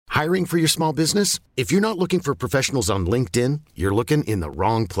Hiring for your small business? If you're not looking for professionals on LinkedIn, you're looking in the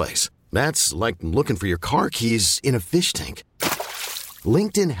wrong place. That's like looking for your car keys in a fish tank.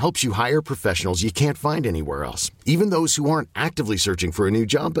 LinkedIn helps you hire professionals you can't find anywhere else, even those who aren't actively searching for a new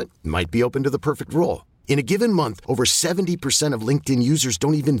job but might be open to the perfect role. In a given month, over 70% of LinkedIn users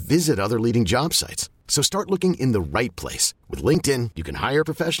don't even visit other leading job sites. So start looking in the right place. With LinkedIn, you can hire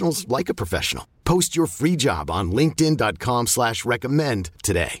professionals like a professional. Post your free job on linkedin.com/recommend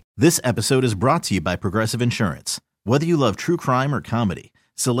today. This episode is brought to you by Progressive Insurance. Whether you love true crime or comedy,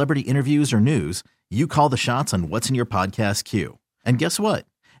 celebrity interviews or news, you call the shots on what's in your podcast queue. And guess what?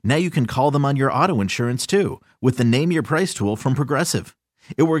 Now you can call them on your auto insurance too with the Name Your Price tool from Progressive.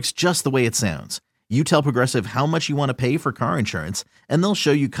 It works just the way it sounds. You tell Progressive how much you want to pay for car insurance, and they'll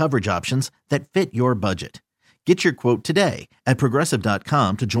show you coverage options that fit your budget. Get your quote today at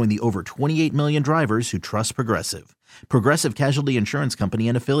Progressive.com to join the over 28 million drivers who trust Progressive. Progressive Casualty Insurance Company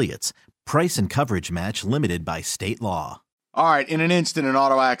and Affiliates. Price and coverage match limited by state law. All right, in an instant, an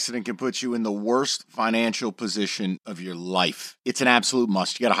auto accident can put you in the worst financial position of your life. It's an absolute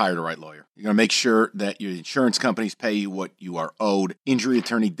must. You got to hire the right lawyer. You're going to make sure that your insurance companies pay you what you are owed. Injury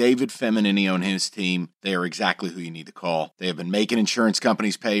attorney David Feminini and his team, they are exactly who you need to call. They have been making insurance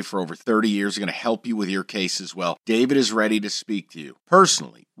companies pay for over 30 years. They're going to help you with your case as well. David is ready to speak to you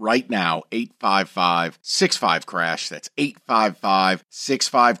personally right now, 855-65-CRASH. That's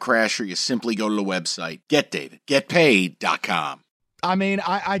 855-65-CRASH, or you simply go to the website, getdavidgetpaid.com. I mean,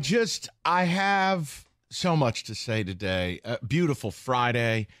 I have so much to say today. Beautiful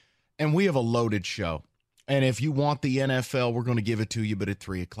Friday, and we have a loaded show. And if you want the NFL, we're going to give it to you, but at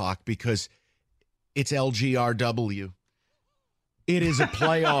 3 o'clock, because it's LGRW. It is a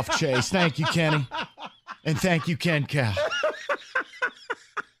playoff chase. Thank you, Kenny. And thank you, Ken Cow.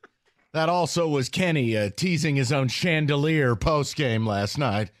 That also was Kenny teasing his own chandelier post-game last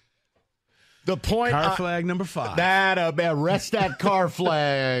night. The point, car flag number 5. Rest that car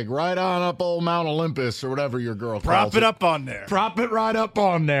flag right on up old Mount Olympus or whatever your girl calls it. Prop it up on there. Prop it right up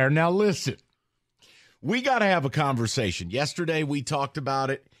on there. Now listen, we got to have a conversation. Yesterday we talked about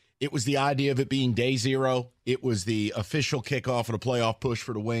it. It was the idea of it being day 0. It was the official kickoff of the playoff push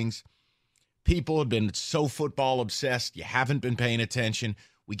for the Wings. People have been so football obsessed. You haven't been paying attention.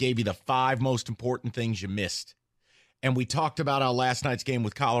 We gave you the 5 most important things you missed. And we talked about how last night's game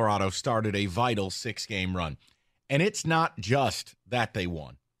with Colorado started a vital 6-game run. And it's not just that they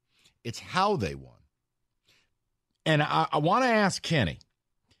won. It's how they won. And I want to ask Kenny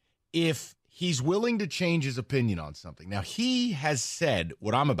if he's willing to change his opinion on something. Now, he has said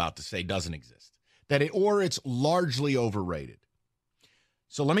what I'm about to say doesn't exist, or it's largely overrated.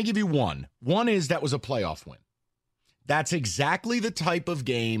 So let me give you one. One is that was a playoff win. That's exactly the type of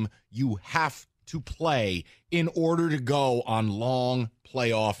game you have to play in order to go on long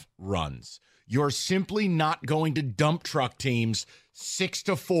playoff runs. You're simply not going to dump truck teams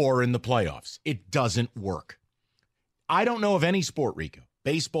 6-4 in the playoffs. It doesn't work. I don't know of any sport, Rico,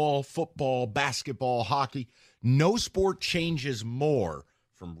 baseball, football, basketball, hockey, no sport changes more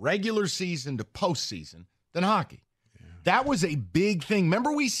from regular season to postseason than hockey. Yeah. That was a big thing.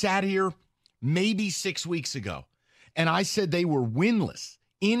 Remember we sat here maybe 6 weeks ago, and I said they were winless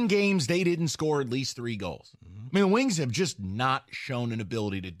in games they didn't score at least 3 goals. Mm-hmm. I mean, the Wings have just not shown an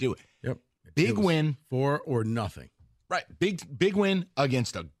ability to do it. Yep. Big win. 4 or nothing. Right. Big win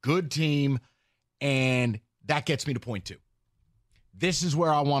against a good team, and that gets me to point 2. This is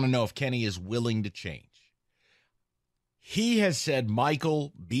where I want to know if Kenny is willing to change. He has said,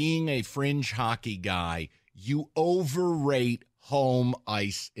 Michael, being a fringe hockey guy, you overrate home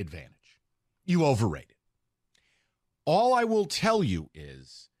ice advantage. You overrate it. All I will tell you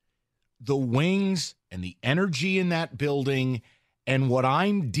is the Wings and the energy in that building and what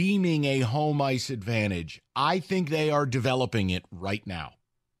I'm deeming a home ice advantage, I think they are developing it right now.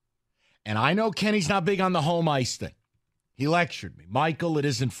 And I know Kenny's not big on the home ice thing. He lectured me. Michael, it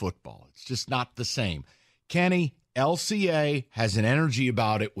isn't football. It's just not the same. Kenny, LCA has an energy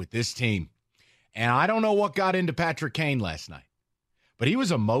about it with this team. And I don't know what got into Patrick Kane last night, but he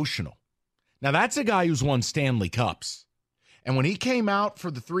was emotional. Now, that's a guy who's won Stanley Cups. And when he came out for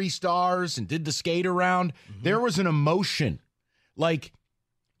the 3 stars and did the skate around, there was an emotion. Like,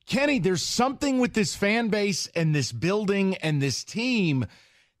 Kenny, there's something with this fan base and this building and this team.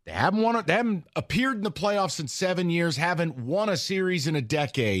 They haven't appeared in the playoffs in 7 years, haven't won a series in a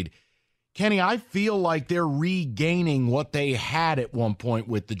decade. Kenny, I feel like they're regaining what they had at one point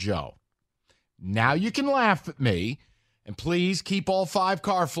with the Joe. Now you can laugh at me, and please keep all 5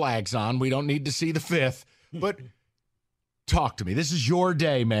 car flags on. We don't need to see the 5th. But talk to me. This is your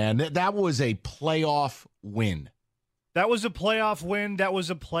day, man. That was a playoff win. That was a playoff win. That was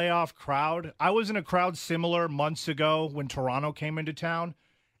a playoff crowd. I was in a crowd similar months ago when Toronto came into town.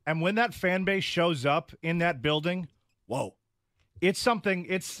 And when that fan base shows up in that building, whoa. It's something,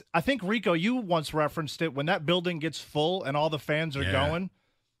 I think, Rico, you once referenced it. When that building gets full and all the fans are going,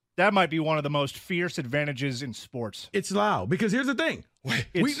 that might be one of the most fierce advantages in sports. It's loud because here's the thing.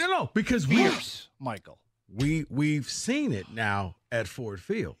 Because fierce, Michael. We've seen it now at Ford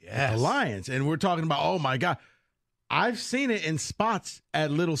Field, yes. at the Lions, and we're talking about, oh my God, I've seen it in spots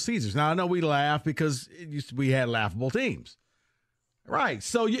at Little Caesars. Now I know we laugh because we had laughable teams, right?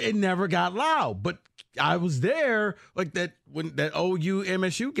 So it never got loud, but I was there like that when that OU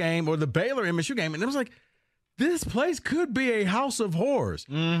MSU game or the Baylor MSU game, and it was like, this place could be a house of horrors.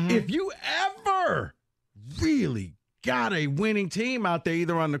 Mm-hmm. If you ever really got a winning team out there,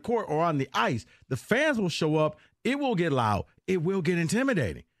 either on the court or on the ice, the fans will show up. It will get loud. It will get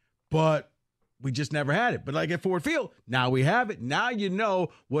intimidating. But we just never had it. But like at Ford Field, now we have it. Now you know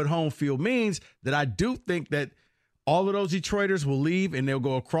what home field means. That I do think that all of those Detroiters will leave and they'll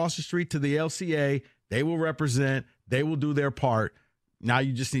go across the street to the LCA. They will represent. They will do their part. Now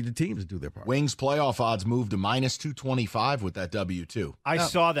you just need the teams to do their part. Wings playoff odds moved to minus 225 with that W2. I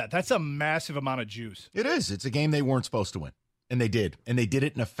saw that. That's a massive amount of juice. It is. It's a game they weren't supposed to win. And they did. And they did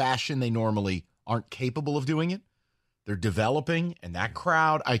it in a fashion they normally aren't capable of doing it. They're developing, and that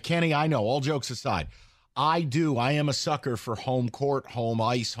crowd, Kenny, I know, all jokes aside, I am a sucker for home court, home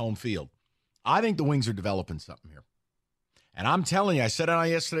ice, home field. I think the Wings are developing something here. And I'm telling you, I said it on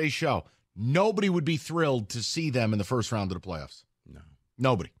yesterday's show, nobody would be thrilled to see them in the first round of the playoffs. No.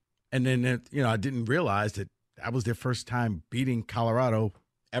 Nobody. And then, I didn't realize that was their first time beating Colorado.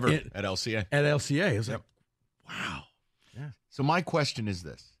 Ever at LCA. At LCA. It was like, wow. Yeah. So my question is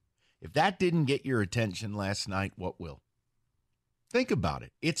this. If that didn't get your attention last night, what will? Think about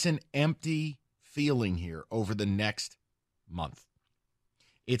it. It's an empty feeling here over the next month.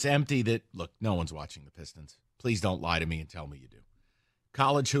 It's empty that, look, no one's watching the Pistons. Please don't lie to me and tell me you do.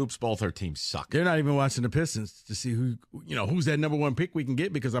 College hoops, both our teams suck. They're not even watching the Pistons to see who's that number one pick we can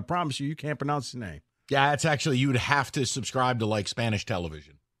get, because I promise you can't pronounce the name. Yeah, it's actually, you would have to subscribe to like Spanish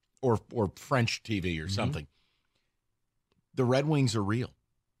television or French TV or something. The Red Wings are real.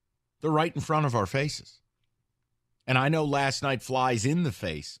 They're right in front of our faces. And I know last night flies in the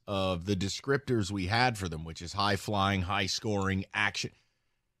face of the descriptors we had for them, which is high-flying, high-scoring action.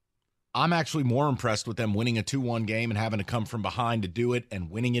 I'm actually more impressed with them winning a 2-1 game and having to come from behind to do it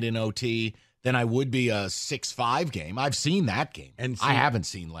and winning it in OT than I would be a 6-5 game. I've seen that game. And I haven't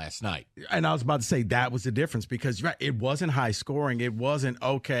seen last night. And I was about to say that was the difference, because it wasn't high-scoring. It wasn't,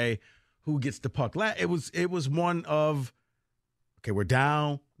 okay, who gets the puck last. It was one of, okay, we're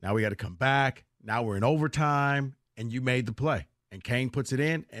down. Now we got to come back. Now we're in overtime, and you made the play. And Kane puts it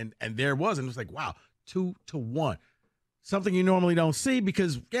in, and there it was. And it was like, wow, 2-1. Something you normally don't see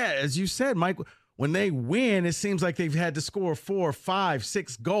because, yeah, as you said, Mike, when they win, it seems like they've had to score 4, 5,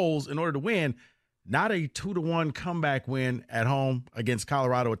 6 goals in order to win. Not a 2-1 comeback win at home against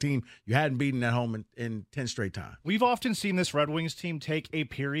Colorado, a team you hadn't beaten at home in 10 straight times. We've often seen this Red Wings team take a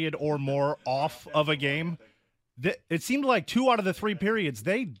period or more off of a game. It seemed like 2 out of the 3 periods,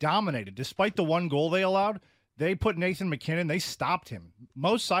 they dominated. Despite the 1 goal they allowed, they put Nathan McKinnon, they stopped him.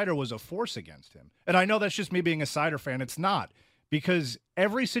 Mo Seider was a force against him. And I know that's just me being a Seider fan. It's not. Because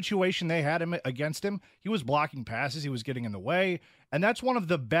every situation they had him against him, he was blocking passes, he was getting in the way. And that's one of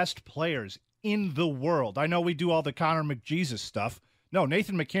the best players in the world. I know we do all the Connor McJesus stuff. No,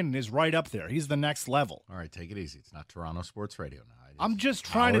 Nathan McKinnon is right up there. He's the next level. All right, take it easy. It's not Toronto Sports Radio now. I'm just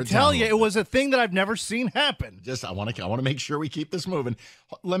trying to tell you, it was a thing that I've never seen happen. I want to make sure we keep this moving.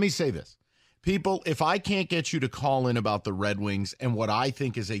 Let me say this. People, if I can't get you to call in about the Red Wings and what I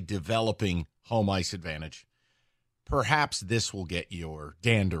think is a developing home ice advantage, perhaps this will get your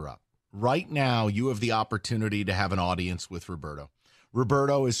dander up. Right now, you have the opportunity to have an audience with Roberto.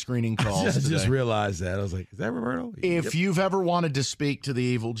 Roberto is screening calls I just realized that. I was like, is that Roberto? If you've ever wanted to speak to the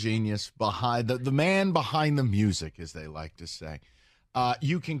evil genius behind the man behind the music, as they like to say,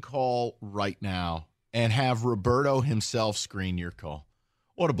 you can call right now and have Roberto himself screen your call.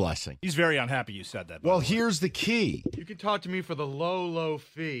 What a blessing. He's very unhappy you said that. Well, here's the key. You can talk to me for the low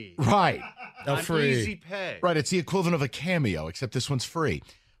fee. Right. Free. Easy pay. Right. It's the equivalent of a cameo, except this one's free.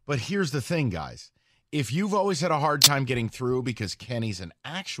 But here's the thing, guys. If you've always had a hard time getting through because Kenny's an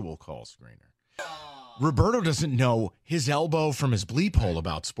actual call screener, Roberto doesn't know his elbow from his bleep hole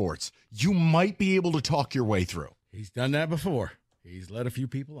about sports. You might be able to talk your way through. He's done that before. He's let a few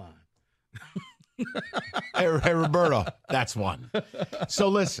people on. Hey, Roberto, that's one. So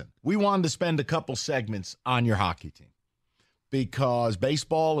listen, we wanted to spend a couple segments on your hockey team because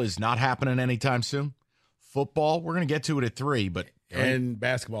baseball is not happening anytime soon. football. We're going to get to it at 3, but And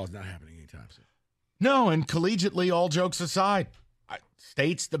basketball is not happening anytime soon. no, and collegiately, all jokes aside,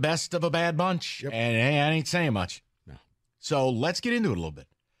 State's the best of a bad bunch, and hey, I ain't saying much. No. So let's get into it a little bit.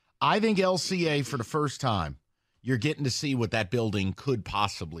 I think LCA, for the first time, you're getting to see what that building could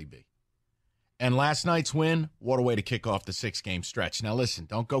possibly be. And last night's win, what a way to kick off the 6-game stretch. Now listen,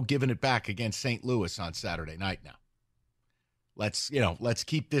 don't go giving it back against St. Louis on Saturday night now. Let's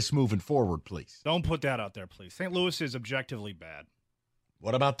keep this moving forward, please. Don't put that out there, please. St. Louis is objectively bad.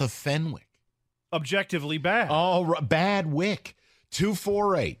 What about the Fenwick? Objectively bad. Oh, bad wick.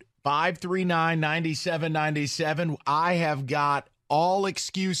 248-539-9797. I have got all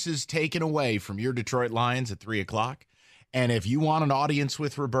excuses taken away from your Detroit Lions at 3 o'clock. And if you want an audience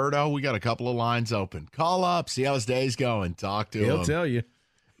with Roberto, we got a couple of lines open. Call up, see how his day's going. Talk to him. He'll tell you.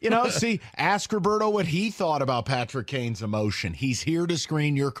 Ask Roberto what he thought about Patrick Kane's emotion. He's here to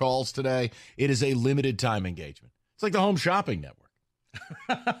screen your calls today. It is a limited time engagement. It's like the Home Shopping Network.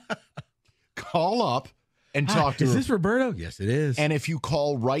 Call up and talk to him. Is this Roberto? Yes, it is. And if you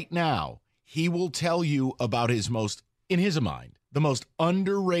call right now, he will tell you about his most, in his mind, the most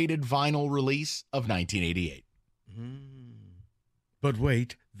underrated vinyl release of 1988. But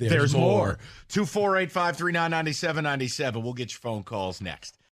wait, there's more. 248-539-9797. We'll get your phone calls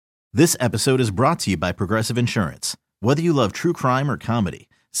next. This episode is brought to you by Progressive Insurance. Whether you love true crime or comedy,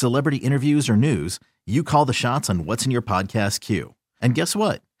 celebrity interviews or news, you call the shots on what's in your podcast queue. And guess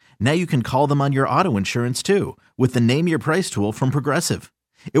what? Now you can call them on your auto insurance too with the Name Your Price tool from Progressive.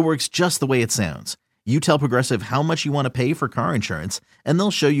 It works just the way it sounds. You tell Progressive how much you want to pay for car insurance, and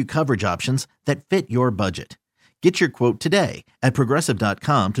they'll show you coverage options that fit your budget. Get your quote today at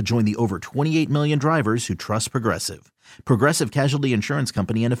Progressive.com to join the over 28 million drivers who trust Progressive. Progressive Casualty Insurance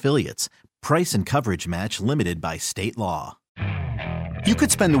Company and Affiliates. Price and coverage match limited by state law. You could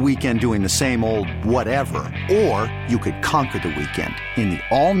spend the weekend doing the same old whatever, or you could conquer the weekend in the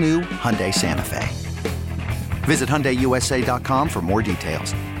all-new Hyundai Santa Fe. Visit HyundaiUSA.com for more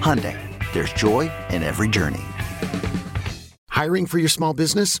details. Hyundai, there's joy in every journey. Hiring for your small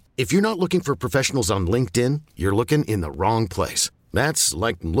business? If you're not looking for professionals on LinkedIn, you're looking in the wrong place. That's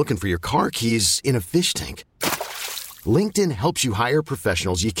like looking for your car keys in a fish tank. LinkedIn helps you hire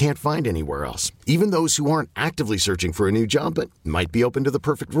professionals you can't find anywhere else, even those who aren't actively searching for a new job but might be open to the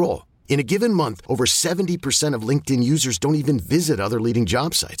perfect role. In a given month, over 70% of LinkedIn users don't even visit other leading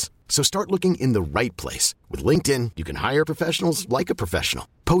job sites. So start looking in the right place. With LinkedIn, you can hire professionals like a professional.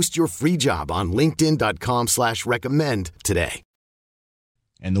 Post your free job on linkedin.com/recommend today.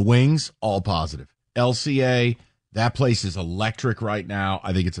 And the Wings, all positive. LCA, that place is electric right now.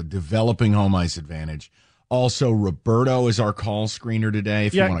 I think it's a developing home ice advantage. Also, Roberto is our call screener today.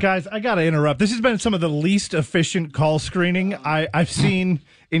 Guys, I got to interrupt. This has been some of the least efficient call screening I've seen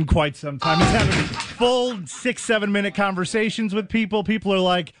in quite some time. It's having full 6-7 minute conversations with people. People are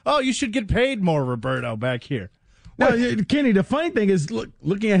like, oh, you should get paid more, Roberto, back here. Now, Kenny, the funny thing is,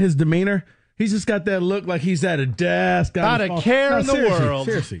 looking at his demeanor, he's just got that look like he's at a desk. Not a care in the world.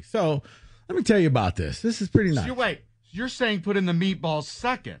 Seriously. So let me tell you about this. This is pretty nice. Wait, you're saying put in the meatballs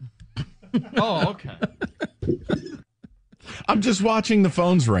second. Oh, okay. I'm just watching the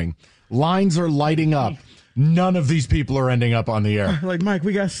phones ring. Lines are lighting up. None of these people are ending up on the air. Like, Mike,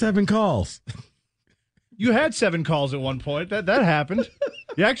 we got 7 calls. You had 7 calls at one point. That happened.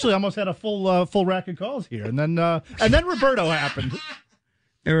 You actually almost had a full rack of calls here, and then Roberto happened.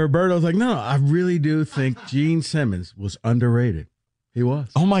 And Roberto's like, no, I really do think Gene Simmons was underrated. He was.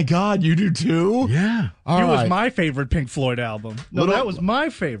 Oh, my God, you do too? Yeah. It was my favorite Pink Floyd album. No, that was my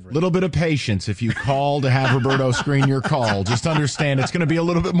favorite. Little bit of patience if you call to have Roberto screen your call. Just understand it's going to be a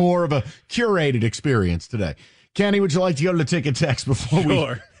little bit more of a curated experience today. Kenny, would you like to go to the ticket text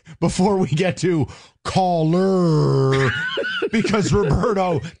before we get to caller? Because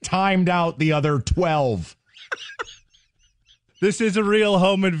Roberto timed out the other 12. This is a real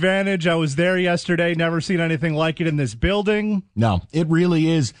home advantage. I was there yesterday. Never seen anything like it in this building. No, it really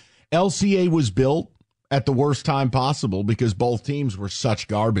is. LCA was built at the worst time possible because both teams were such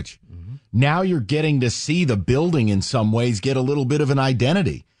garbage. Mm-hmm. Now you're getting to see the building in some ways get a little bit of an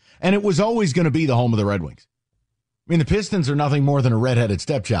identity. And it was always going to be the home of the Red Wings. I mean, the Pistons are nothing more than a redheaded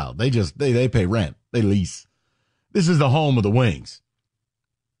stepchild. They pay rent. They lease. This is the home of the Wings.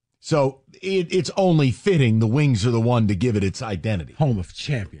 So it's only fitting the Wings are the one to give it its identity. Home of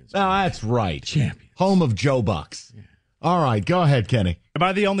champions. Oh, that's right. Champions. Home of Joe Bucks. Yeah. All right, go ahead, Kenny. Am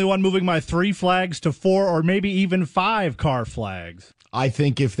I the only one moving my 3 flags to 4 or maybe even 5 car flags? I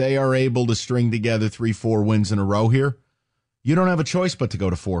think if they are able to string together 3-4 wins in a row here, you don't have a choice but to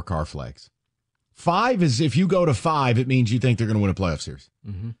go to 4 car flags. 5 is, if you go to 5, it means you think they're going to win a playoff series.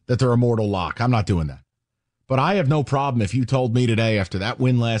 Mm-hmm. That they're a mortal lock. I'm not doing that. But I have no problem if you told me today after that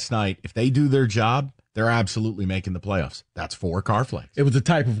win last night, if they do their job, they're absolutely making the playoffs. That's 4 car flags. It was the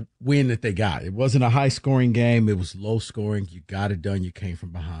type of win that they got. It wasn't a high-scoring game. It was low-scoring. You got it done. You came from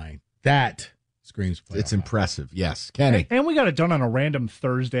behind. That screams playoff. It's impressive. Yes. Kenny. And we got it done on a random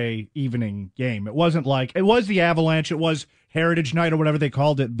Thursday evening game. It wasn't like, it was the Avalanche. It was Heritage Night or whatever they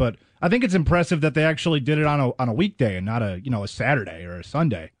called it. But I think it's impressive that they actually did it on a weekday and not a Saturday or a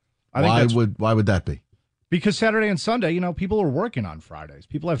Sunday. Why would that be? Because Saturday and Sunday, people are working on Fridays.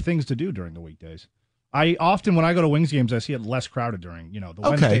 People have things to do during the weekdays. I often, when I go to Wings games, I see it less crowded during, the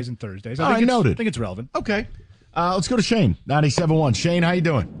Wednesdays and Thursdays. I think it's relevant. Okay. Let's go to Shane, 97.1. Shane, how you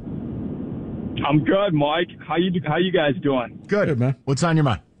doing? I'm good, Mike. How you guys doing? Good, man. What's on your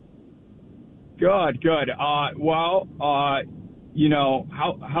mind? Good. How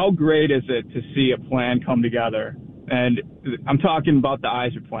great is it to see a plan come together? And I'm talking about the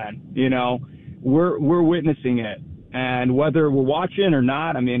Yzer plan. We're witnessing it, and whether we're watching or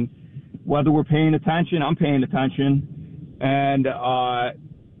not, whether we're paying attention, I'm paying attention. And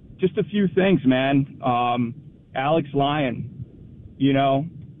just a few things, man. Alex Lyon,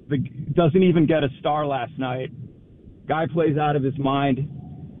 doesn't even get a star last night. Guy plays out of his mind.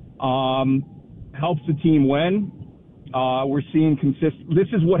 Helps the team win. We're seeing this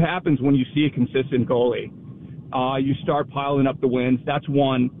is what happens when you see a consistent goalie. You start piling up the wins. That's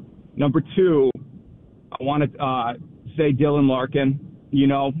one. Number 2, I want to say Dylan Larkin.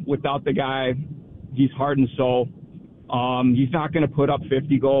 Without the guy, he's heart and soul. He's not going to put up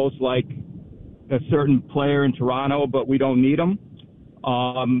 50 goals like a certain player in Toronto, but we don't need him.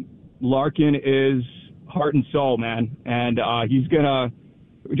 Larkin is heart and soul, man, and he's going to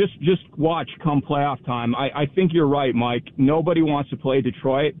just watch come playoff time. I think you're right, Mike. Nobody wants to play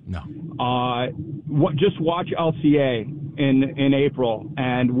Detroit. No. Just watch LCA in April,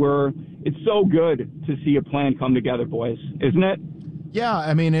 and it's so good to see a plan come together, boys, isn't it?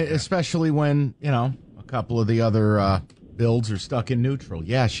 Yeah, especially when, a couple of the other builds are stuck in neutral.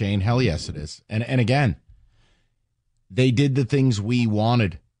 Yeah, Shane, hell yes it is. And again, they did the things we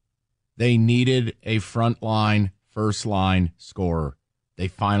wanted. They needed a front line, first line scorer. They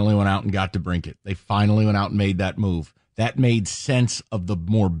finally went out and got DeBrincat. They finally went out and made that move. That made sense of the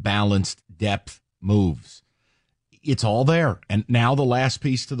more balanced depth moves. It's all there. And now the last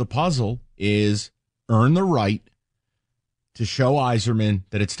piece to the puzzle is earn the right to show Yzerman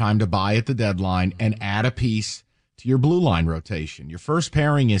that it's time to buy at the deadline and add a piece to your blue line rotation. Your first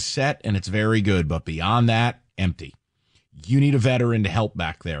pairing is set, and it's very good, but beyond that, empty. You need a veteran to help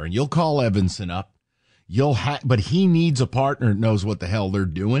back there, and you'll call Evanson up. But he needs a partner that knows what the hell they're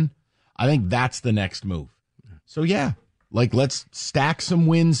doing. I think that's the next move. So, yeah, let's stack some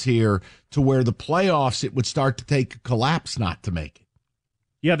wins here to where the playoffs, it would start to take a collapse not to make it.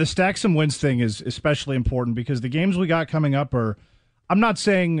 Yeah, the stack some wins thing is especially important because the games we got coming up are, I'm not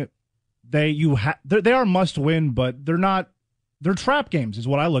saying they are must win, but they're trap games is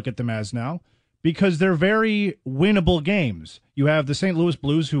what I look at them as now because they're very winnable games. You have the St. Louis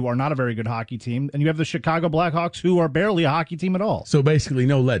Blues, who are not a very good hockey team, and you have the Chicago Blackhawks, who are barely a hockey team at all. So basically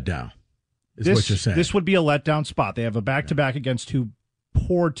no letdown is what you're saying. This would be a letdown spot. They have a back-to-back against 2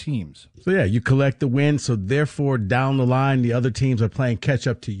 poor teams. So, yeah, you collect the win, so therefore down the line the other teams are playing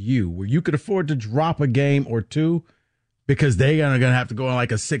catch-up to you, where you could afford to drop a game or 2 because they are going to have to go on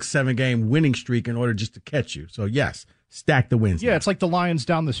like a 6-7 game winning streak in order just to catch you. So, yes, stack the wins. Yeah, It's like the Lions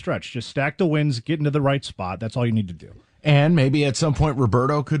down the stretch. Just stack the wins, get into the right spot. That's all you need to do. And maybe at some point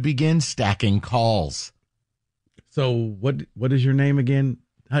Roberto could begin stacking calls. So what is your name again?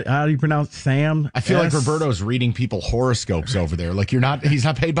 How do you pronounce Sam? I feel like Roberto's reading people horoscopes over there. Like he's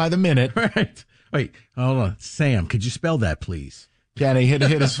not paid by the minute. Right. Wait, hold on. Sam, could you spell that, please? Kenny, hit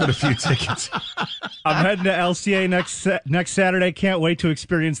us with a few tickets. I'm heading to LCA next Saturday. Can't wait to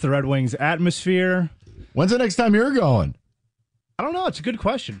experience the Red Wings atmosphere. When's the next time you're going? I don't know. It's a good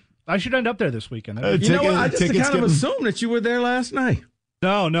question. I should end up there this weekend. You know what? I just kind of assumed that you were there last night.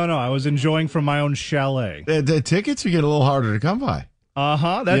 No. I was enjoying from my own chalet. The tickets are getting a little harder to come by.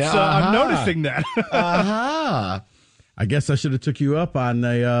 That's I'm noticing that. I guess I should have took you up on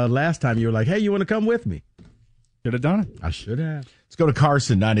the last time you were like, hey, you want to come with me? Should have done it. I should have. Let's go to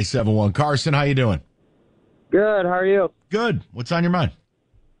Carson, 97.1. Carson, how you doing? Good. How are you? Good. What's on your mind?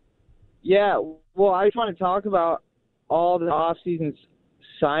 Yeah. Well, I just want to talk about all the off-season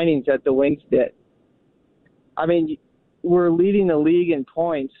signings that the Wings did. We're leading the league in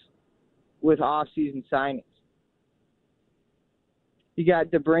points with off-season signings. You got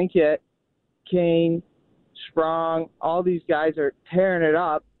DeBrincat, Kane, Sprong, all these guys are tearing it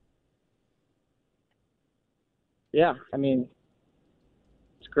up. Yeah,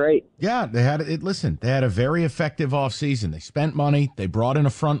 it's great. Yeah, they had it. Listen, they had a very effective offseason. They spent money. They brought in a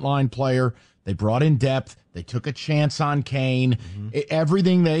frontline player. They brought in depth. They took a chance on Kane.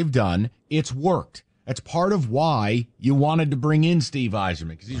 Everything they've done, it's worked. That's part of why you wanted to bring in Steve Yzerman,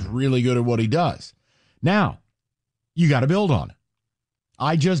 because he's really good at what he does. Now, you got to build on it.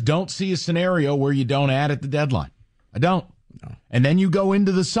 I just don't see a scenario where you don't add at the deadline. I don't. No. And then you go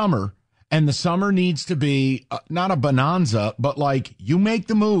into the summer, and the summer needs to be not a bonanza, but like you make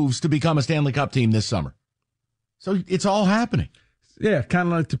the moves to become a Stanley Cup team this summer. So it's all happening. Yeah, kind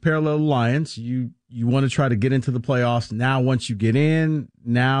of like to parallel the Lions. You want to try to get into the playoffs. Now, once you get in,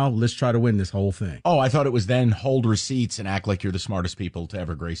 now let's try to win this whole thing. Oh, I thought it was then hold receipts and act like you're the smartest people to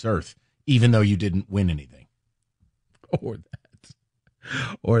ever grace Earth, even though you didn't win anything. Or that.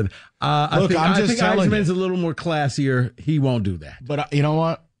 Or I think Yzerman's a little more classier. He won't do that. But you know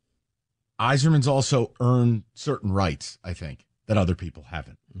what? Yzerman's also earned certain rights, I think, that other people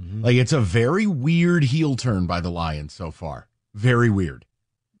haven't. Mm-hmm. Like, it's a very weird heel turn by the Lions so far. Very weird.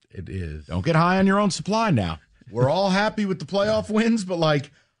 It is. Don't get high on your own supply now. We're all happy with the playoff wins, but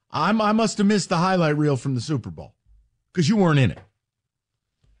like, I must have missed the highlight reel from the Super Bowl because you weren't in it.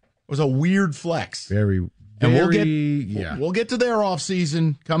 It was a weird flex. And we'll get to their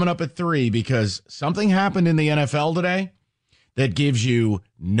offseason coming up at 3 because something happened in the NFL today that gives you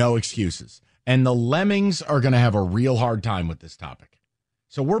no excuses. And the Lemmings are going to have a real hard time with this topic.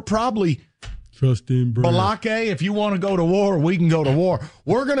 So we're probably, trust in Brad. Balake, if you want to go to war, we can go to war.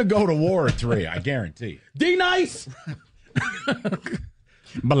 We're going to go to war at 3, I guarantee you. D-Nice!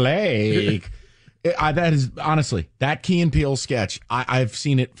 Blake. That is, honestly, that Key and Peele sketch, I've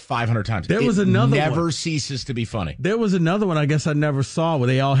seen it 500 times. There was another one. Never ceases to be funny. There was another one I guess I never saw where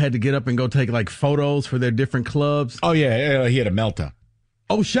they all had to get up and go take like photos for their different clubs. Oh, yeah, he had a meltdown.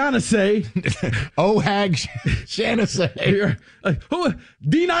 O'Shaughnessy. Hag Shaughnessy.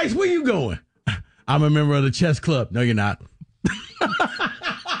 D-Nice, where you going? I'm a member of the chess club. No, you're not.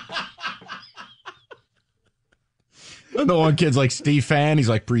 The one kid's like, Steve Fan. He's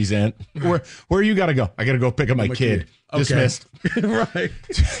like, present. Where you got to go? I got to go pick up my kid. Okay. Dismissed. Right.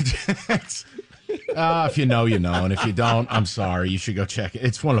 If you know, you know. And if you don't, I'm sorry. You should go check it.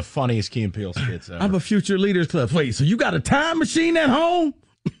 It's one of the funniest Key and Peele skits ever. I'm a Future Leaders Club. Wait, so you got a time machine at home?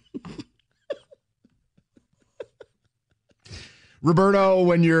 Roberto,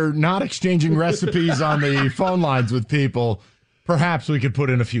 when you're not exchanging recipes on the phone lines with people, perhaps we could put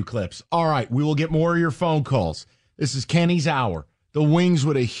in a few clips. All right, we will get more of your phone calls. This is Kenny's Hour. The Wings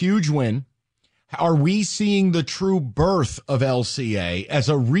with a huge win. Are we seeing the true birth of LCA as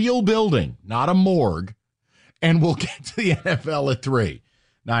a real building, not a morgue? And we'll get to the NFL at 3.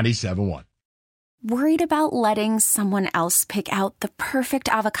 97.1. Worried about letting someone else pick out the perfect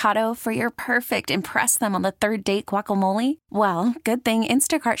avocado for your perfect impress them on the third date guacamole? Well, good thing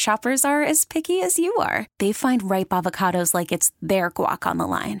Instacart shoppers are as picky as you are. They find ripe avocados like it's their guac on the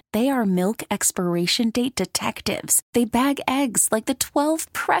line. They are milk expiration date detectives. They bag eggs like the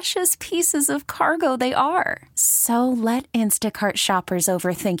 12 precious pieces of cargo they are. So let Instacart shoppers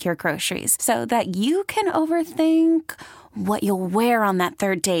overthink your groceries so that you can overthink what you'll wear on that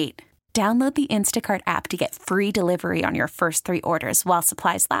third date. Download the Instacart app to get free delivery on your first 3 orders while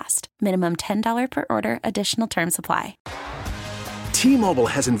supplies last. Minimum $10 per order. Additional terms apply. T-Mobile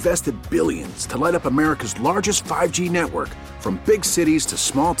has invested billions to light up America's largest 5G network, from big cities to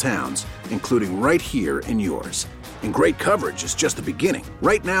small towns, including right here in yours. And great coverage is just the beginning.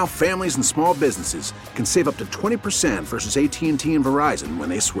 Right now, families and small businesses can save up to 20% versus AT&T and Verizon when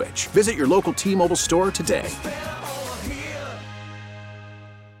they switch. Visit your local T-Mobile store today.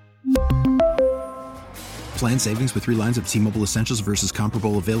 Plan savings with 3 lines of T-Mobile Essentials versus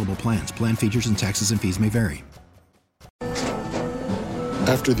comparable available plans. Plan features and taxes and fees may vary.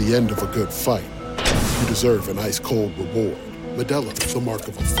 After the end of a good fight, you deserve an ice-cold reward. Modelo is the mark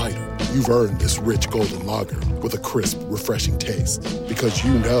of a fighter. You've earned this rich golden lager with a crisp, refreshing taste. Because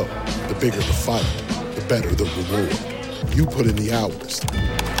you know, the bigger the fight, the better the reward. You put in the hours,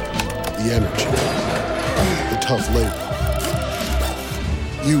 the energy, the tough labor.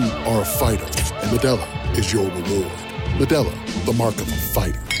 You are a fighter, and Modelo is your reward. Modelo, the mark of a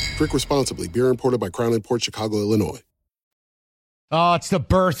fighter. Drink responsibly. Beer imported by Crown Imports, Chicago, Illinois. Oh, it's the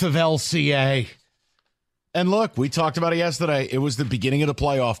birth of LCA. And look, we talked about it yesterday. It was the beginning of the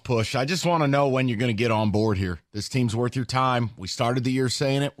playoff push. I just want to know when you're going to get on board here. This team's worth your time. We started the year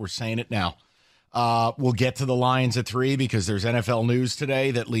saying it. We're saying it now. We'll get to the Lions at 3 because there's NFL news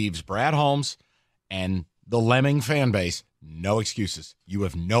today that leaves Brad Holmes and the Lemming fan base no excuses. You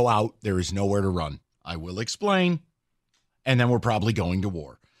have no out. There is nowhere to run. I will explain. And then we're probably going to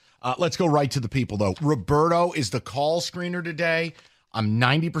war. Let's go right to the people, though. Roberto is the call screener today. I'm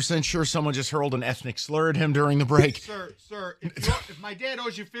 90% sure someone just hurled an ethnic slur at him during the break. Sir, if my dad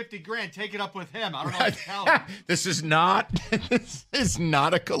owes you $50,000, take it up with him. I don't know what to tell him. This is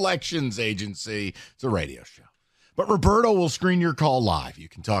not a collections agency. It's a radio show. But Roberto will screen your call live. You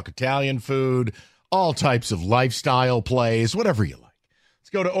can talk Italian food, all types of lifestyle plays, whatever you like. Let's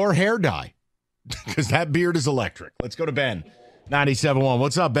go to or hair dye, because that beard is electric. Let's go to Ben, 97.1.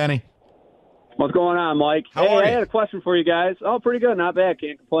 What's up, Benny? What's going on, Mike? How are you? I had a question for you guys. Oh, pretty good. Not bad.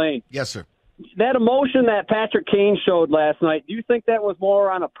 Can't complain. Yes, sir. That emotion that Patrick Kane showed last night, do you think that was more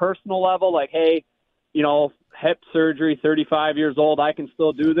on a personal level? Like, hey, hip surgery, 35 years old, I can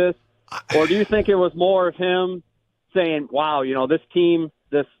still do this? Or do you think it was more of him saying, wow, this team,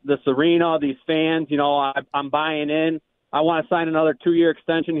 this arena, these fans, I'm buying in. I want to sign another 2-year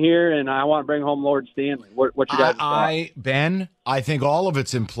extension here, and I want to bring home Lord Stanley. What you guys thought? Ben, I think all of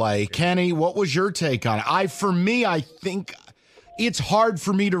it's in play. Kenny, what was your take on it? I think it's hard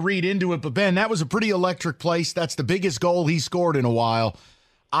for me to read into it, but Ben, that was a pretty electric place. That's the biggest goal he scored in a while.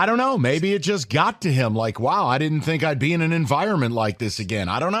 I don't know. Maybe it just got to him like, wow, I didn't think I'd be in an environment like this again.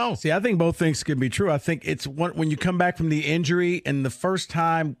 I don't know. See, I think both things can be true. I think it's when you come back from the injury and the first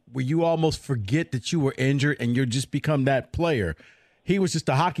time where you almost forget that you were injured and you just become that player. He was just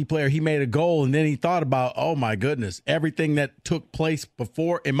a hockey player. He made a goal, and then he thought about, oh, my goodness, everything that took place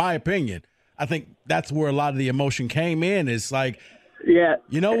before, in my opinion. I think that's where a lot of the emotion came in. It's like, yeah,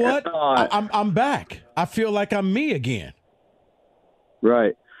 you know what? I'm back. I feel like I'm me again.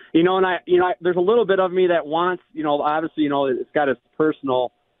 Right. There's a little bit of me that wants, obviously, it's got its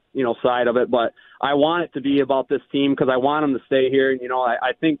personal, side of it, but I want it to be about this team because I want him to stay here. And,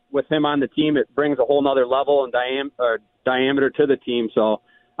 I think with him on the team, it brings a whole nother level and diameter to the team. So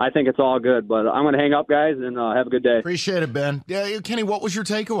I think it's all good, but I'm going to hang up, guys, and have a good day. Appreciate it, Ben. Yeah, Kenny, what was your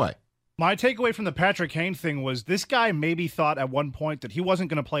takeaway? My takeaway from the Patrick Kane thing was this guy maybe thought at one point that he wasn't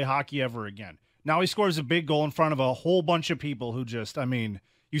going to play hockey ever again. Now he scores a big goal in front of a whole bunch of people who just,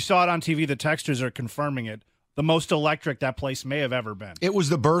 you saw it on TV. The texters are confirming it. The most electric that place may have ever been. It was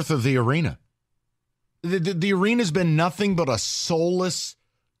the birth of the arena. The arena's been nothing but a soulless,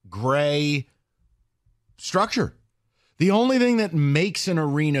 gray structure. The only thing that makes an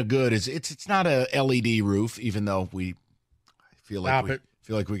arena good is it's not a LED roof, even though I feel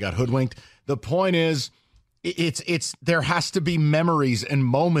like we got hoodwinked. The point is, it's there has to be memories and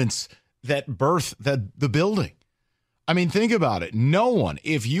moments that birth the building. Think about it. No one,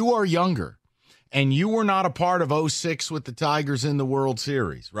 if you are younger and you were not a part of 2006 with the Tigers in the World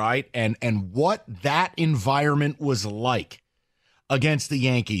Series, right? And what that environment was like against the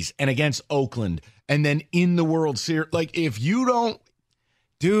Yankees and against Oakland and then in the World Series. Like, if you don't,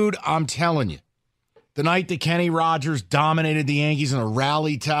 dude, I'm telling you, the night that Kenny Rogers dominated the Yankees in the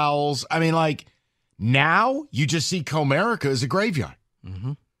rally towels, now you just see Comerica as a graveyard.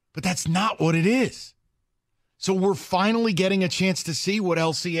 Mm-hmm. But that's not what it is. So we're finally getting a chance to see what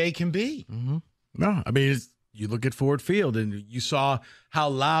LCA can be. Mm-hmm. No, you look at Ford Field and you saw how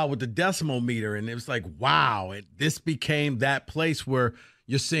loud with the decimal meter, and it was like, wow, this became that place where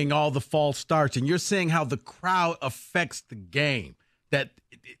you're seeing all the false starts, and you're seeing how the crowd affects the game. That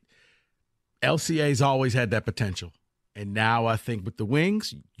LCA's always had that potential. And now I think with the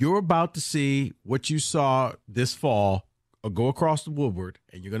Wings, you're about to see what you saw this fall go across the Woodward,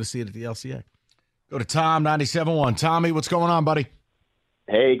 and you're going to see it at the LCA. Go to Tom, 97.1. Tommy, what's going on, buddy?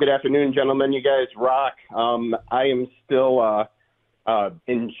 Hey, good afternoon, gentlemen. You guys rock. I am still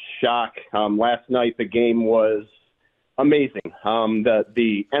in shock. Last night, the game was amazing.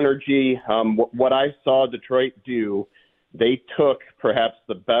 The energy, what I saw Detroit do, they took perhaps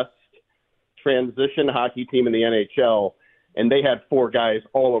the best transition hockey team in the NHL, and they had 4 guys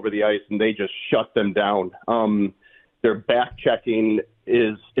all over the ice, and they just shut them down. Their back checking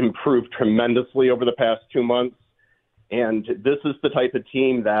is improved tremendously over the past 2 months. And this is the type of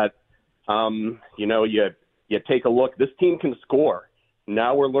team that, you take a look. This team can score.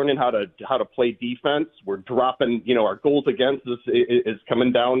 Now we're learning how to play defense. We're dropping, our goals against is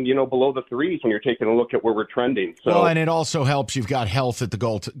coming down, below the threes when you're taking a look at where we're trending. So, well, and it also helps you've got health at the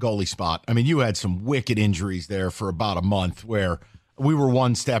goalie spot. You had some wicked injuries there for about a month where we were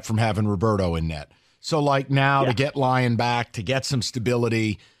one step from having Roberto in net. So, to get Lyon back, to get some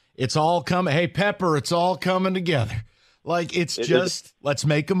stability, it's all coming. Hey, Pepper, it's all coming together. Let's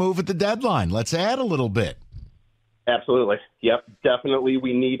make a move at the deadline. Let's add a little bit. Absolutely. Yep, definitely.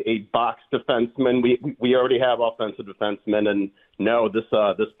 We need a box defenseman. We already have offensive defensemen, and no, this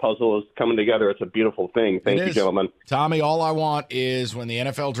puzzle is coming together. It's a beautiful thing. Thank you, gentlemen. Tommy, all I want is when the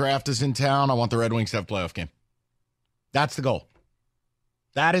NFL draft is in town, I want the Red Wings to have a playoff game. That's the goal.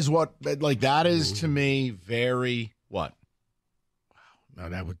 That is what, that is to me very what? No,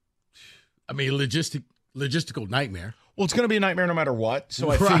 that would. I mean, logistical nightmare. Well, it's going to be a nightmare no matter what. So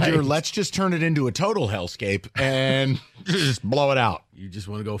I figure let's just turn it into a total hellscape and just blow it out. You just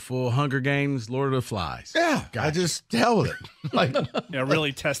want to go full Hunger Games, Lord of the Flies. Yeah, gotcha. I just hell with it. Like,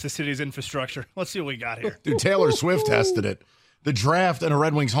 really test the city's infrastructure. Let's see what we got here. Dude, Taylor Swift tested it. The draft and a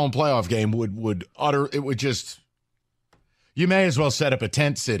Red Wings home playoff game would just. You may as well set up a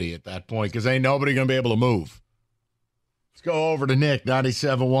tent city at that point because ain't nobody going to be able to move. Let's go over to Nick,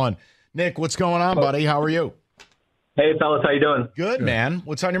 97.1. Nick, what's going on, buddy? How are you? Hey, fellas, how you doing? Good, man.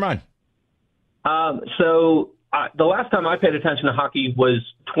 What's on your mind? The last time I paid attention to hockey was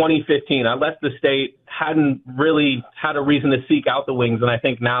 2015. I left the state, hadn't really had a reason to seek out the Wings, and I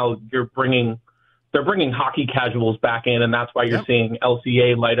think now they're bringing hockey casuals back in, and that's why you're seeing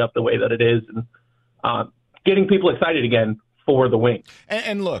LCA light up the way that it is, and getting people excited again for the Wings.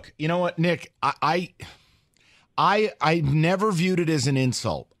 And look, you know what, Nick? I never viewed it as an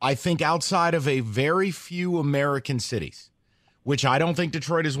insult. I think outside of a very few American cities, which I don't think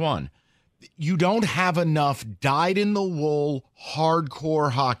Detroit is one, you don't have enough dyed-in-the-wool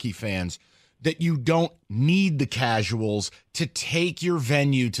hardcore hockey fans that you don't need the casuals to take your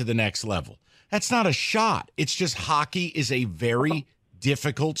venue to the next level. That's not a shot. It's just hockey is a very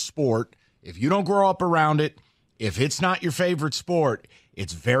difficult sport. If you don't grow up around it, if it's not your favorite sport,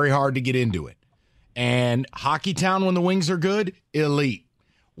 it's very hard to get into it. And Hockey Town, when the Wings are good, elite.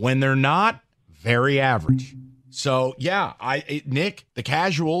 When they're not, very average. So, yeah, Nick, the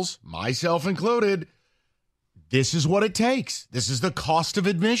casuals, myself included, this is what it takes. This is the cost of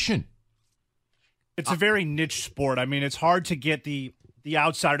admission. It's a very niche sport. I mean, it's hard to get the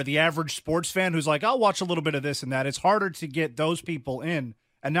outsider, the average sports fan who's like, I'll watch a little bit of this and that. It's harder to get those people in.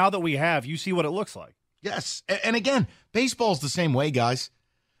 And now that we have, you see what it looks like. Yes. And again, baseball's the same way, guys.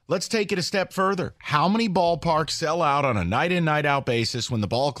 Let's take it a step further. How many ballparks sell out on a night-in, night-out basis when the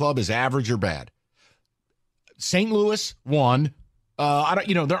ball club is average or bad? St. Louis, one.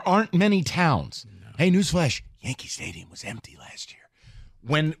 There aren't many towns. No. Hey, newsflash, Yankee Stadium was empty last year.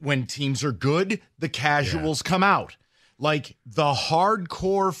 When teams are good, the casuals come out. Like, the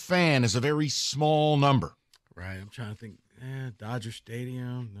hardcore fan is a very small number. Right. I'm trying to think. Dodger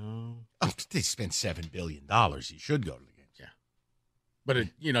Stadium, no. Oh, they spent $7 billion. You should go to the games. Yeah. But,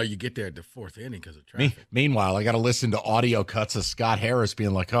 you get there at the fourth inning because of traffic. Meanwhile, I got to listen to audio cuts of Scott Harris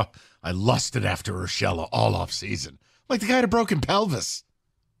being like, oh, I lusted after Urshela all off season. Like the guy had a broken pelvis.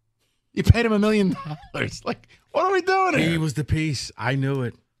 You paid him $1 million. Like, what are we doing here? He was the piece. I knew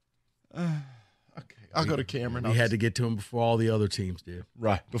it. Okay, I'll go to Cameron. We had to get to him before all the other teams did.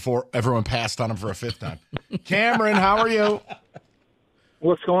 Right, before everyone passed on him for a fifth time. Cameron, how are you?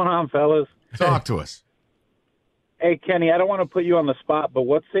 What's going on, fellas? Talk to us. Hey, Kenny, I don't want to put you on the spot, but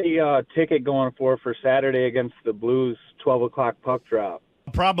what's the ticket going for Saturday against the Blues, 12 o'clock puck drop?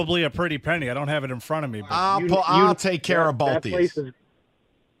 Probably a pretty penny. I don't have it in front of me. But I'll take care of both these.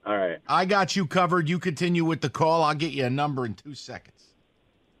 All right. I got you covered. You continue with the call. I'll get you a number in 2 seconds.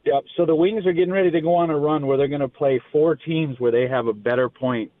 Yep. So the Wings are getting ready to go on a run where they're going to play 4 teams where they have a better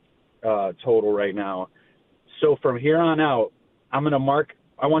point total right now. So from here on out, I'm going to mark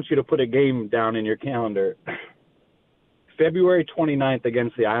 – I want you to put a game down in your calendar. February 29th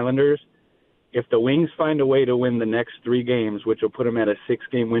against the Islanders, if the Wings find a way to win the next 3 games, which will put them at a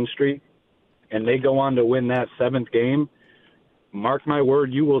 6-game win streak, and they go on to win that 7th game, mark my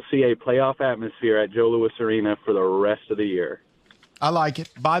word, you will see a playoff atmosphere at Joe Louis Arena for the rest of the year. I like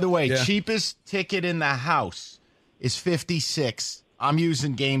it. By the way, cheapest ticket in the house is $56. I'm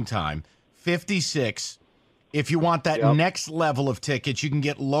using Game Time. $56. If you want that next level of tickets, you can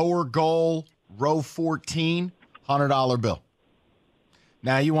get lower goal, row 14, $100 bill.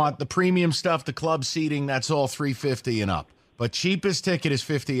 Now you want the premium stuff, the club seating, that's all $350 and up. But cheapest ticket is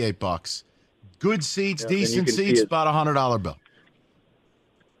 $58. Good seats, decent seats, about $100 bill.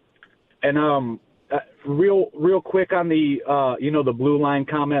 And real quick on the the blue line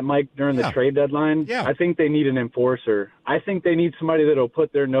comment, Mike, during the trade deadline. Yeah. I think they need an enforcer. I think they need somebody that'll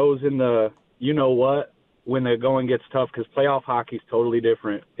put their nose in the you-know-what when the going gets tough, because playoff hockey's totally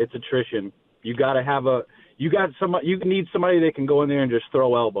different. It's attrition. You got to have you need somebody that can go in there and just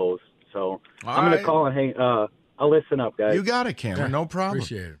throw elbows. So I'm going to call and I'll listen up, guys. You got it, Cameron. No problem.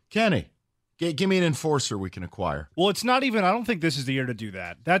 Appreciate it. Kenny, give me an enforcer we can acquire. Well, it's not even – I don't think this is the year to do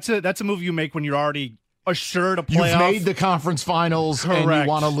that. That's a move you make when you're already assured a playoff. You've made the conference finals. Correct. And you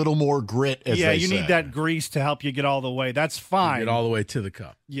want a little more grit, as they you say. need that grease to help you get all the way. That's fine. Get all the way to the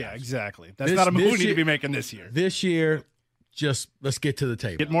cup. Yeah, exactly. That's not a move we need to be making this year. This year, just let's get to the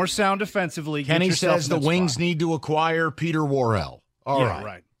table. Get more sound defensively. Kenny says the Wings need to acquire Peter Worrell. All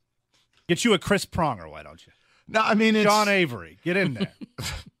right. Get you a Chris Pronger, why don't you? No, I mean, it's John Avery. Get in there.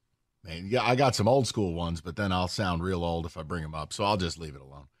 Man, yeah, I got some old school ones, but then I'll sound real old if I bring them up, so I'll just leave it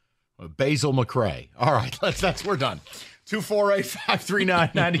alone. Basil McRae. All right, we're done.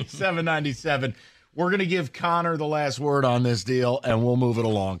 248-539-9797. We're going to give Connor the last word on this deal, and we'll move it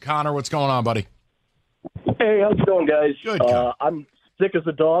along. Connor, what's going on, buddy? Hey, how's it going, guys? Good. I'm sick as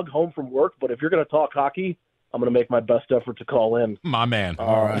a dog, home from work, but if you're going to talk hockey, I'm going to make my best effort to call in. My man.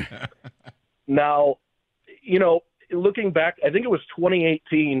 All right. Now, looking back, I think it was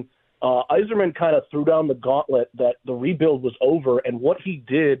 2018, Yzerman kind of threw down the gauntlet that the rebuild was over, and what he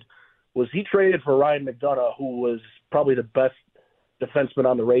did was he traded for Ryan McDonough, who was probably the best defenseman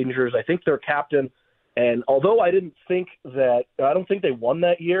on the Rangers. I think their captain. And although I don't think they won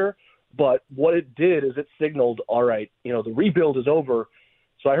that year, but what it did is it signaled, all right, the rebuild is over.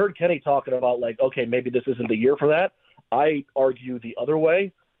 So I heard Kenny talking about okay, maybe this isn't the year for that. I argue the other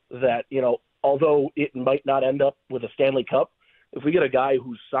way that, although it might not end up with a Stanley Cup, if we get a guy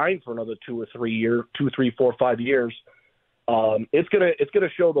who's signed for another 2 or 3 years, 5 years, it's gonna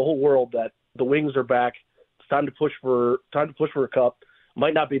show the whole world that the Wings are back. It's time to push for a cup.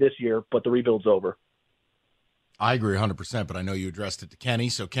 Might not be this year, but the rebuild's over. I agree 100%, but I know you addressed it to Kenny.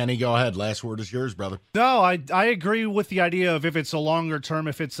 So, Kenny, go ahead. Last word is yours, brother. No, I agree with the idea of if it's a longer term,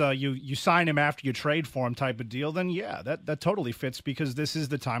 if it's you sign him after you trade for him type of deal, then yeah, that totally fits because this is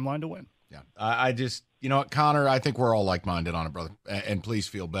the timeline to win. Yeah, I just, what, Connor, I think we're all like-minded on it, brother, and please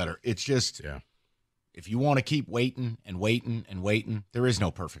feel better. It's just, if you want to keep waiting and waiting and waiting, there is no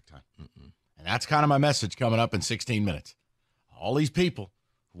perfect time. Mm-mm. And that's kind of my message coming up in 16 minutes. All these people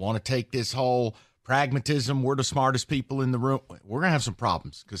who want to take this whole pragmatism, we're the smartest people in the room, we're going to have some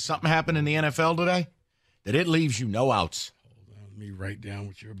problems because something happened in the NFL today that it leaves you no outs. Hold on, let me write down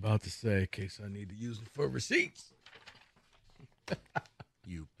what you're about to say in case I need to use them for receipts.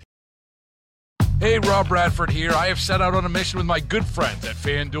 You. Hey, Rob Bradford here. I have set out on a mission with my good friends at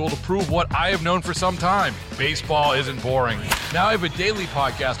FanDuel to prove what I have known for some time. Baseball isn't boring. Now I have a daily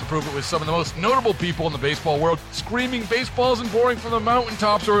podcast to prove it with some of the most notable people in the baseball world, screaming baseball isn't boring from the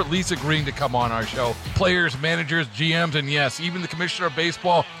mountaintops or at least agreeing to come on our show. Players, managers, GMs, and yes, even the commissioner of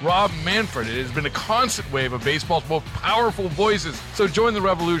baseball, Rob Manfred. It has been a constant wave of baseball's most powerful voices. So join the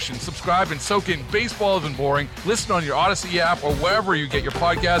revolution. Subscribe and soak in Baseball Isn't Boring. Listen on your Odyssey app or wherever you get your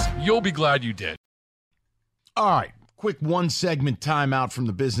podcast. You'll be glad you did. All right, quick one-segment timeout from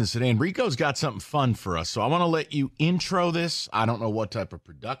the business at hand. Rico's got something fun for us, so I want to let you intro this. I don't know what type of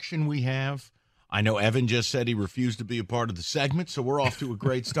production we have. I know Evan just said he refused to be a part of the segment, so we're off to a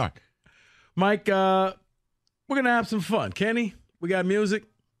great start. Mike, we're going to have some fun. Kenny, we got music.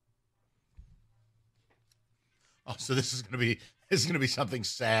 Oh, so this is going to be something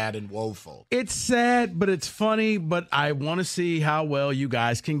sad and woeful. It's sad, but it's funny, but I want to see how well you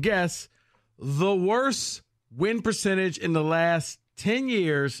guys can guess the worst win percentage in the last 10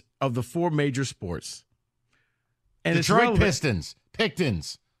 years of the 4 major sports. And Detroit Pistons.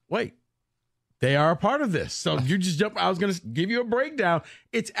 Wait, they are a part of this. So you just jump. I was going to give you a breakdown.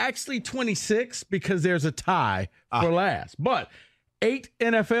 It's actually 26 because there's a tie for last. But 8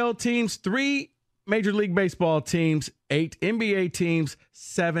 NFL teams, 3 Major League Baseball teams, 8 NBA teams,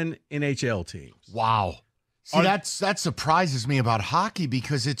 7 NHL teams. Wow. See, that surprises me about hockey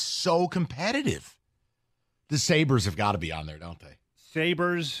because it's so competitive. The Sabres have got to be on there, don't they?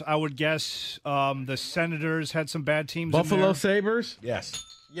 Sabres, I would guess. The Senators had some bad teams. Buffalo in there. Sabres? Yes.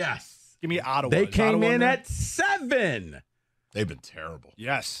 Give me Ottawa. They Is came Ottawa in there? at 7. They've been terrible.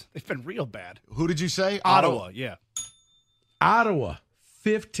 Yes. They've been real bad. Who did you say? Ottawa, yeah. Ottawa,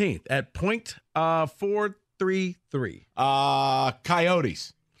 15th at .433.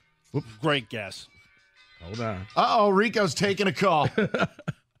 Coyotes. Great guess. Hold on. Uh-oh, Rico's taking a call.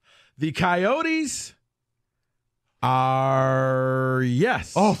 The Coyotes are,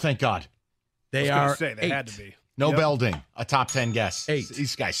 yes. Oh, thank God. They are say, they 8. had to be. No Belding, a top 10 guess. 8.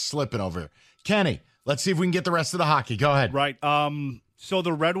 These guys slipping over here. Kenny, let's see if we can get the rest of the hockey. Go ahead. Right. So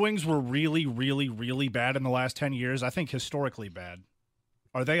the Red Wings were really, really, really bad in the last 10 years. I think historically bad.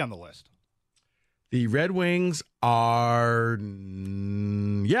 Are they on the list? The Red Wings are,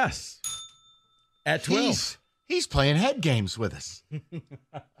 yes, at 12. He's playing head games with us.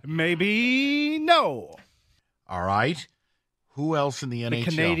 Maybe no. All right. Who else in the NHL?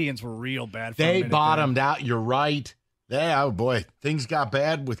 The Canadians were real bad. For They bottomed out. You're right. Oh, boy. Things got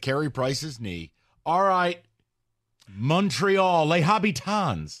bad with Carey Price's knee. All right. Montreal, Les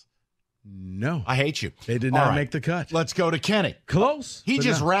Habitants. No. I hate you. They did not make the cut. Let's go to Kenny. Close. He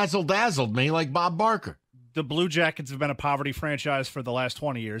just no. razzle-dazzled me like Bob Barker. The Blue Jackets have been a poverty franchise for the last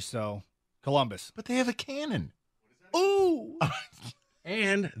 20 years, so Columbus. But they have a cannon. Ooh.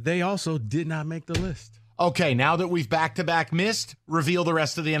 And they also did not make the list. Okay, now that we've back-to-back missed, reveal the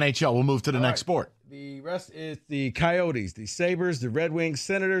rest of the NHL. We'll move to the next sport. The rest is the Coyotes, the Sabres, the Red Wings,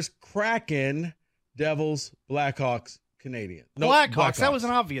 Senators, Kraken, Devils, Blackhawks, Canadians. No, Blackhawks. That was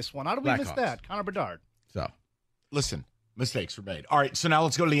an obvious one. How did we miss Blackhawks. that? Connor Bedard. So, listen, mistakes were made. All right, so now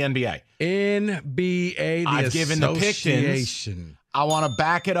let's go to the NBA. NBA, I've given the Association. Pictons. I want to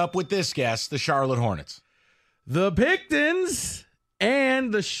back it up with this guess, the Charlotte Hornets. The Pictons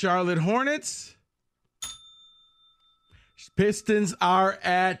and the Charlotte Hornets. Pistons are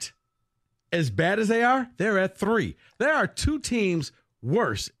at, as bad as they are, they're at 3. There are 2 teams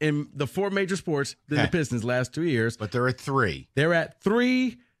worse in the 4 major sports than the Pistons last 2 years. But they're at 3. They're at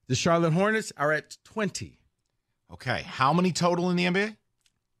 3. The Charlotte Hornets are at 20. Okay. How many total in the NBA?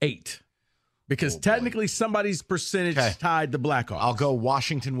 8. Because technically somebody's percentage tied the Blackhawks. I'll go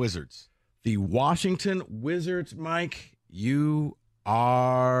Washington Wizards. The Washington Wizards, Mike, you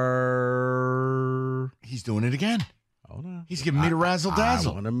are... He's doing it again. Hold on. He's giving me the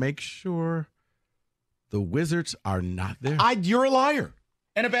razzle-dazzle. I want to make sure the Wizards are not there. You're a liar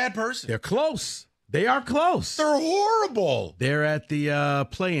and a bad person. They're close. They are close. They're horrible. They're at the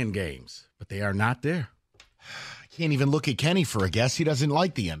play-in games, but they are not there. I can't even look at Kenny for a guess. He doesn't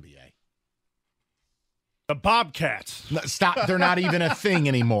like the NBA. The Bobcats. No, stop. They're not even a thing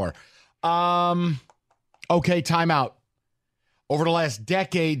anymore. Okay, timeout. Over the last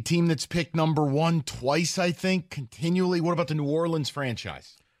decade, team that's picked number 1 twice, I think, continually. What about the New Orleans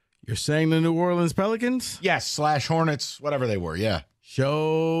franchise? You're saying the New Orleans Pelicans? Yes, / Hornets, whatever they were, yeah.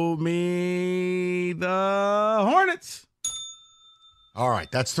 Show me the Hornets. All right,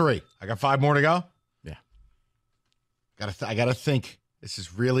 that's 3. I got 5 more to go? Yeah. I got to think. This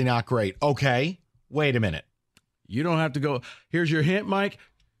is really not great. Okay, wait a minute. You don't have to go. Here's your hint, Mike.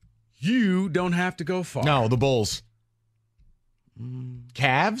 You don't have to go far. No, the Bulls.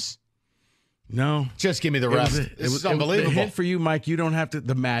 Cavs? No. Just give me the rest. This is unbelievable. The hint for you, Mike, you don't have to.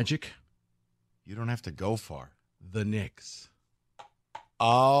 The Magic. You don't have to go far. The Knicks.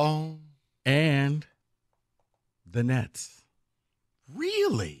 Oh. And the Nets.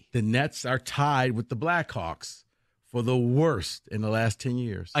 Really? The Nets are tied with the Blackhawks for the worst in the last 10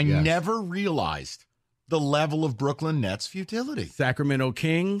 years. I never realized the level of Brooklyn Nets futility. Sacramento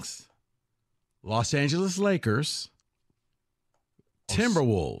Kings, Los Angeles Lakers,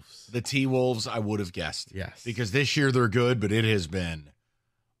 Timberwolves. The T-Wolves, I would have guessed. Yes. Because this year they're good, but it has been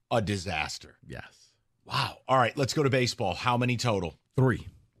a disaster. Yes. Wow. All right, let's go to baseball. How many total? 3.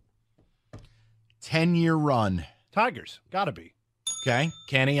 10-year run. Tigers. Gotta be. Okay.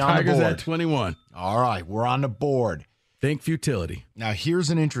 Kenny on Tigers the board. at 21. All right, we're on the board. Think futility. Now, here's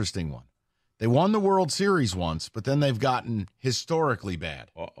an interesting one. They won the World Series once, but then they've gotten historically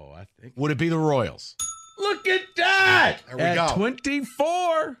bad. Uh-oh, I think. Would it be the Royals? Look at that! There we at go.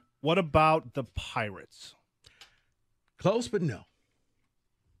 24. What about the Pirates? Close, but no.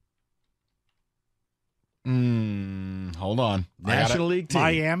 Hold on. National League team.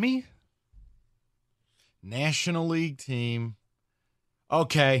 Miami? National League team.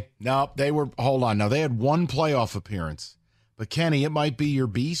 Okay. No, they were, hold on. Now, they had 1 playoff appearance. But, Kenny, it might be your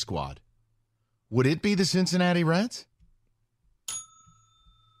B squad. Would it be the Cincinnati Reds?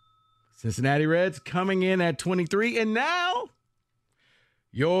 Cincinnati Reds coming in at 23. And now,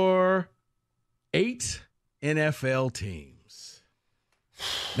 your 8 NFL teams.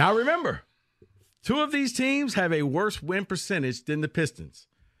 Now, remember, 2 of these teams have a worse win percentage than the Pistons.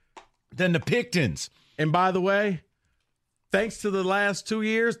 Than the Pictons. And by the way, thanks to the last 2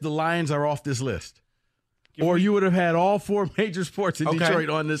 years, the Lions are off this list. Or you would have had all 4 major sports in Detroit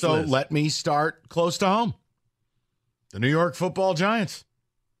on this list. So let me start close to home. The New York Football Giants.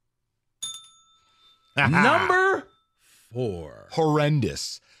 Number 4.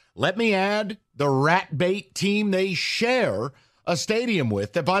 Horrendous. Let me add the rat bait team they share a stadium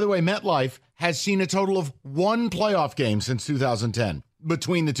with that, by the way, MetLife has seen a total of 1 playoff game since 2010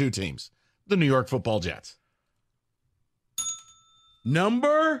 between the 2 teams. The New York Football Jets.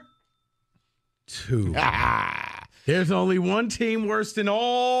 Number 2. There's only 1 team worse than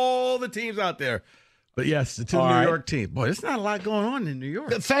all the teams out there. But yes, the 2 New York teams. Boy, there's not a lot going on in New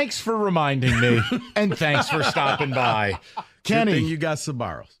York. Thanks for reminding me, and thanks for stopping by. Kenny, good thing you got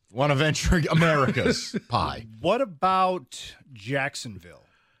Sabaros. Want to venture America's pie. What about Jacksonville?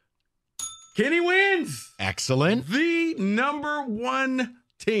 Kenny wins. Excellent. The number 1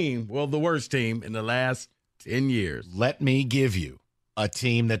 team, well, the worst team in the last 10 years. Let me give you a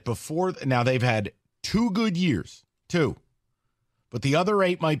team that before, now they've had 2 good years, 2. But the other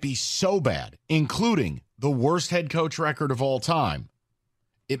 8 might be so bad, including the worst head coach record of all time,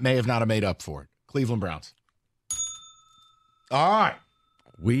 it may have not made up for it. Cleveland Browns. All right.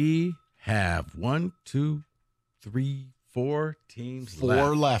 We have 1, 2, 3, 4 teams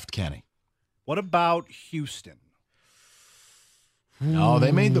Four left, Kenny. What about Houston? No,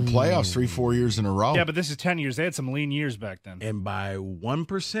 they made the playoffs 3-4 years in a row. Yeah, but this is 10 years. They had some lean years back then. And by 1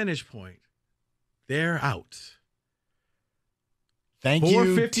 percentage point, they're out. Thank you,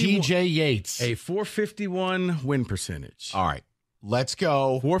 TJ Yates. A 451 win percentage. All right, let's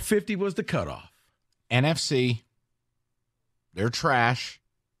go. 450 was the cutoff. NFC, they're trash.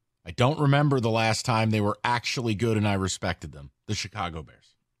 I don't remember the last time they were actually good and I respected them. The Chicago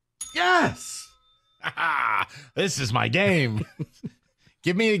Bears. Yes! This is my game.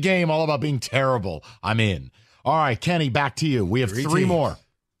 Give me a game all about being terrible. I'm in. All right, Kenny, back to you. We have three more.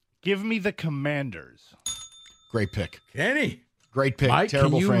 Give me the Commanders. Great pick. Kenny. Great pick. Mike,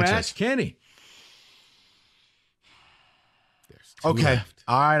 terrible can you franchise. match Kenny? Okay. left.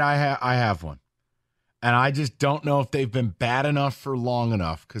 All right, I have one. And I just don't know if they've been bad enough for long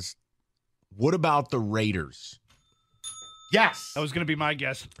enough. Because what about the Raiders? Yes. That was going to be my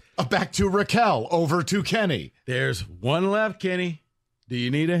guess. Back to Raquel, over to Kenny. There's one left, Kenny. Do you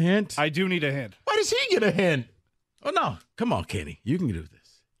need a hint? I do need a hint. Why does he get a hint? Oh, no. Come on, Kenny. You can do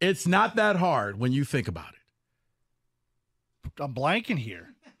this. It's not that hard when you think about it. I'm blanking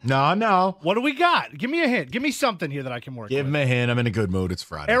here. No. What do we got? Give me a hint. Give me something here that I can work with. Give him a hint. I'm in a good mood. It's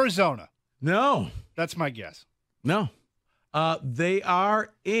Friday. Arizona. No. That's my guess. No. They are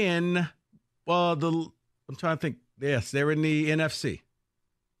in, I'm trying to think. Yes, they're in the NFC.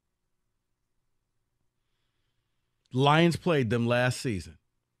 Lions played them last season.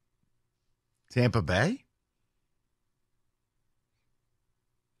 Tampa Bay?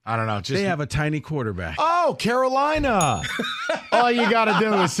 I don't know. They have a tiny quarterback. Oh, Carolina. All you got to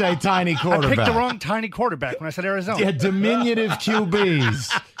do is say tiny quarterback. I picked the wrong tiny quarterback when I said Arizona. Yeah, diminutive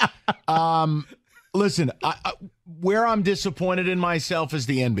QBs. Listen, where I'm disappointed in myself is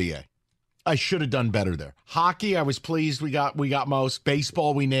the NBA. I should have done better there. Hockey, I was pleased we got most.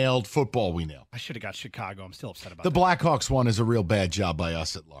 Baseball, we nailed. Football, we nailed. I should have got Chicago. I'm still upset about The that. Blackhawks one is a real bad job by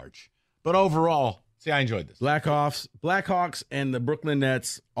us at large. But overall, see, I enjoyed this. Blackhawks and the Brooklyn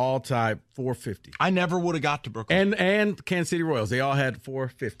Nets all tied 450. I never would have got to Brooklyn. And Kansas City Royals, they all had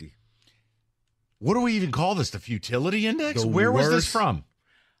 450. What do we even call this? The futility index? Where was this from?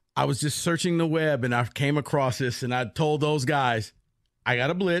 I was just searching the web, and I came across this, and I told those guys, I got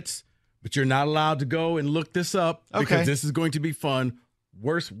a blitz, but you're not allowed to go and look this up because this is going to be fun.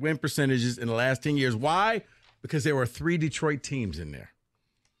 Worst win percentages in the last 10 years. Why? Because there were 3 Detroit teams in there.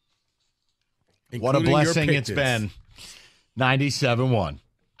 What a blessing it's been. 97-1.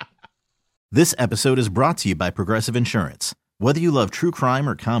 This episode is brought to you by Progressive Insurance. Whether you love true crime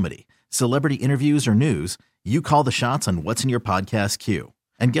or comedy, celebrity interviews or news, you call the shots on what's in your podcast queue.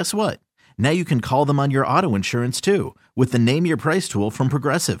 And guess what? Now you can call them on your auto insurance too with the Name Your Price tool from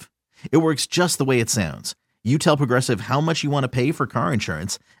Progressive. It works just the way it sounds. You tell Progressive how much you want to pay for car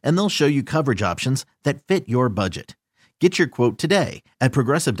insurance, and they'll show you coverage options that fit your budget. Get your quote today at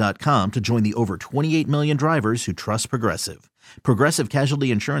Progressive.com to join the over 28 million drivers who trust Progressive. Progressive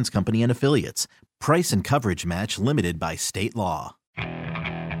Casualty Insurance Company and Affiliates. Price and coverage match limited by state law.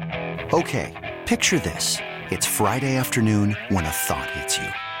 Okay, picture this. It's Friday afternoon when a thought hits you.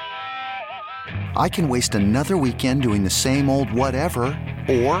 I can waste another weekend doing the same old whatever,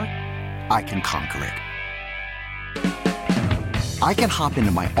 or I can conquer it. I can hop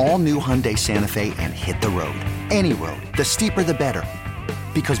into my all-new Hyundai Santa Fe and hit the road. Any road. The steeper, the better.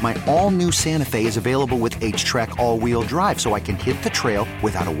 Because my all-new Santa Fe is available with H-Track all-wheel drive, so I can hit the trail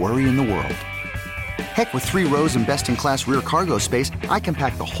without a worry in the world. Heck, with 3 rows and best-in-class rear cargo space, I can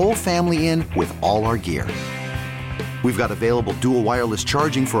pack the whole family in with all our gear. We've got available dual wireless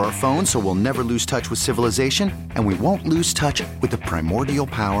charging for our phones, so we'll never lose touch with civilization, and we won't lose touch with the primordial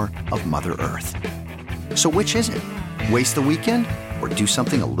power of Mother Earth. So which is it? Waste the weekend or do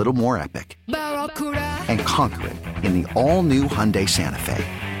something a little more epic? And conquer it in the all-new Hyundai Santa Fe.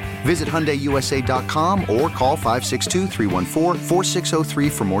 Visit HyundaiUSA.com or call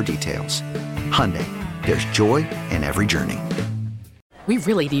 562-314-4603 for more details. Hyundai, there's joy in every journey. We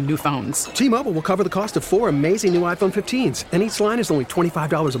really need new phones. T-Mobile will cover the cost of 4 amazing new iPhone 15s, and each line is only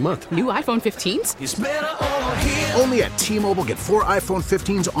 $25 a month. New iPhone 15s? It's better over here. Only at T-Mobile, get 4 iPhone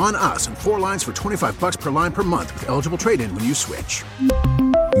 15s on us and 4 lines for $25 per line per month with eligible trade-in when you switch.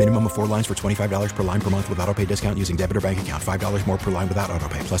 Minimum of 4 lines for $25 per line per month with autopay discount using debit or bank account. $5 more per line without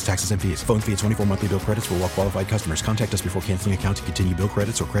autopay, plus taxes and fees. Phone fee at 24 monthly bill credits for well-qualified customers. Contact us before canceling account to continue bill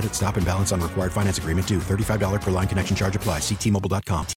credits or credit stop and balance on required finance agreement due. $35 per line connection charge applies. See T-Mobile.com.